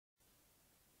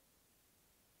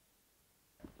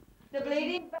The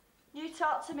bleeding. You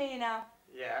talk to me now.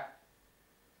 Yeah.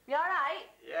 You alright?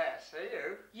 Yes, are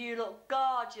you? You look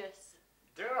gorgeous.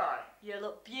 Do I? You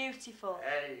look beautiful.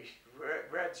 Hey,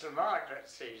 wait till Margaret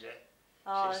sees it.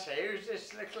 Oh, She'll say, who's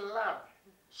this little lad?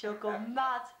 she'll go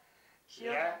mad.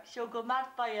 She'll go mad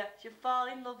for you. She'll fall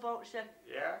in love, won't she?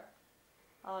 Yeah.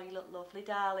 Oh, you look lovely,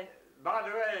 darling. By the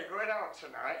way, you're going out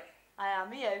tonight? I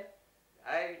am, you.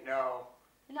 Hey, no.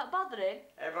 You're not bothering?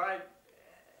 If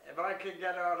I can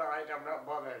get all right, I'm not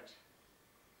bothered.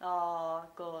 Oh,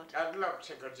 good. I'd love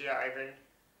to go driving.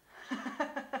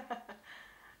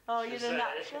 Oh, you're a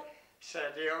natural.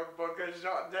 Said the old bugger's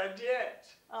not dead yet.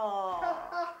 Oh.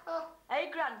 Hey,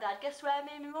 Grandad, guess where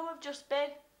me and my mum have just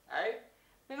been? Hey?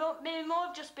 Me and my mum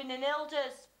have just been in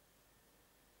Hilda's.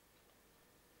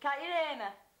 Can't you hear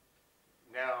me?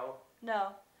 No.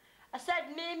 No. I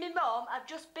said me and my mum have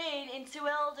just been into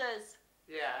Hilda's.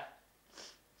 Yeah.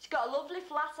 She's got a lovely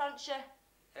flat, hasn't she?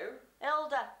 Who?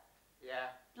 Hilda. Yeah.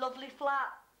 Lovely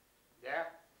flat. Yeah.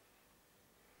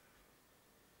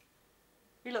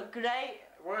 You look great.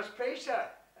 Where's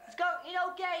Peter? He's got, you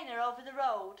know Gaynor over the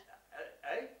road?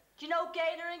 Hey? Do you know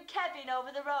Gaynor and Kevin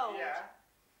over the road? Yeah.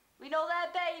 We know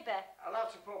their baby. I'll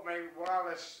have to put my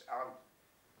wireless on.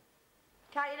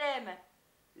 Can't you hear me?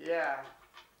 Yeah.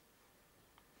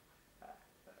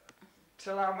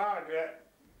 Till I'm Margaret.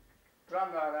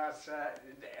 Grandad has, her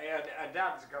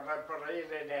dad's got to put a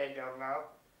hearing aid on now.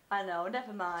 I know,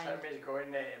 never mind. Tell me he's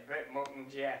going there a bit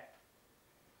muttons, yeah.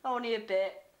 Only a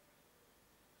bit.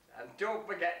 And don't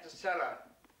forget to tell her.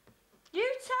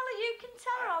 You tell her, you can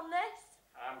tell her on this.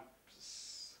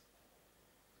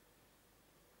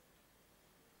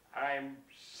 I'm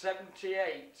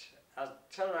 78. I'll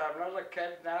tell her I'm not a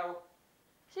kid now.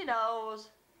 She knows.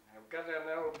 I've got an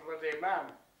old bloody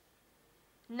man.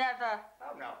 Never.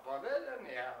 I'm not bothered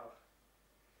anyhow.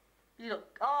 You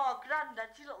look, oh,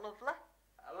 Grandad, you look lovely.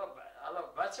 I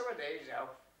look better with these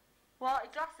off. What,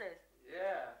 your glasses?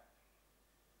 Yeah.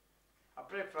 I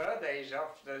prefer these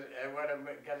off when I'm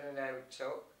getting out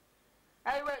too.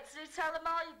 Hey, wait till you tell them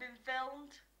all you've been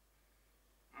filmed.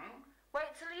 Hmm?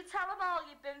 Wait till you tell them all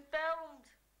you've been filmed.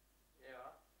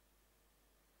 Yeah.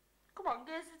 Come on,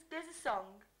 give us a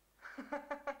song.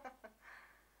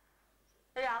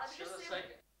 Yeah, let me just see.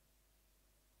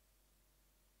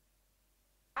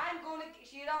 I'm gonna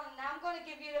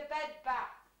give you the bed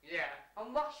back. Yeah.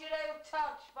 And wash your old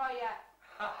touch for you.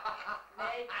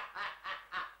 Hey,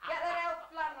 get that old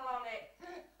flannel on it.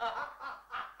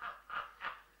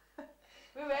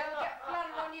 We will get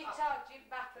flannel on your touch in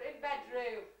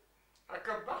bedroom. I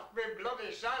can bath me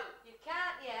bloody self. You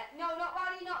can't yet. No, not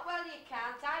while you're not well. You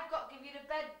can't. I've got to give you the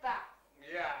bed back.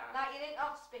 Yeah. Like you're in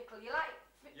hospital. You like?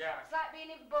 Yeah. It's like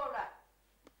being in borough.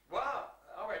 What?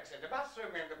 I went to the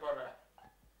bathroom in the borough.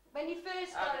 When you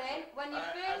first got in, a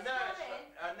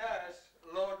nurse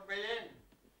lured me in.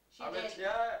 She did.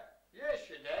 Yeah. Yes,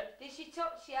 she did. Did she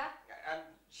touch you? And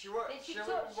she wouldn't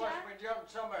wash me John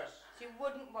Summers. She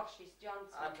wouldn't wash his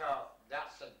Johnson. I thought,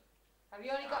 that's a... Have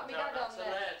you only got me dad on there? That's the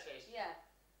latest. Yeah.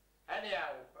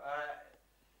 Anyhow,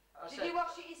 Did you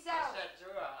wash it yourself? I said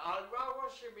to her, I'll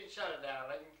wash it myself,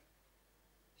 darling.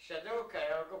 She said,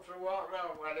 okay, I'll go for a walk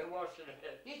round while you're washing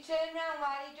it. You turn round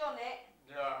while you done it?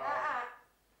 No.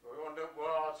 We're under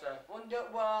water. Under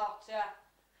water.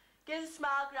 Give us a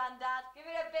smile, Grandad. Give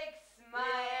it a big smile.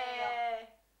 Yeah.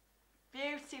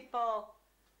 Beautiful.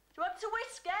 Do you want a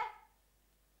whiskey?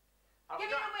 Give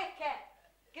him a wicker.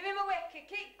 Give him a wicker.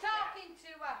 Keep talking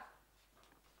to her.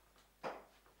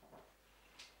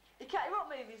 He can't, he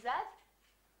won't move his head.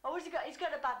 Oh, has he got? He's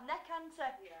got a bad neck, hasn't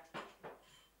he? Yeah.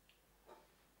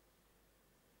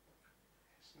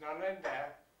 It's none in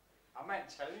there. I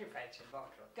meant to tell you, fetch a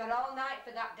bottle. Got all night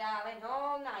for that, darling.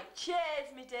 All night.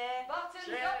 Cheers, me dear.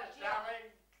 Bottoms up,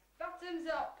 darling. Bottoms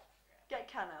up. Get a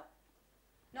can out.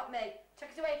 Not me.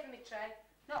 Take it away from me, Trey.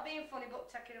 Not being funny,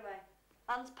 but take it away.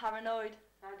 Anne's paranoid.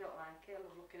 I don't like it. I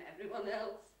love looking at everyone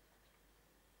else.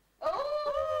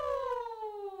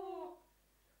 Oh!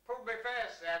 Put me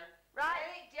face then.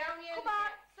 Right. Down you. Come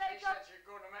on. Say she God. said she's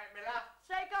going to make me laugh.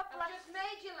 Say God bless. I've just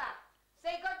made you laugh.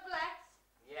 Say God bless.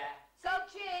 Yeah. So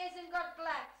cheers and God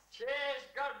bless. Cheers.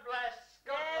 God bless.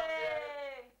 God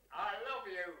bless you. I love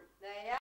you. There you are.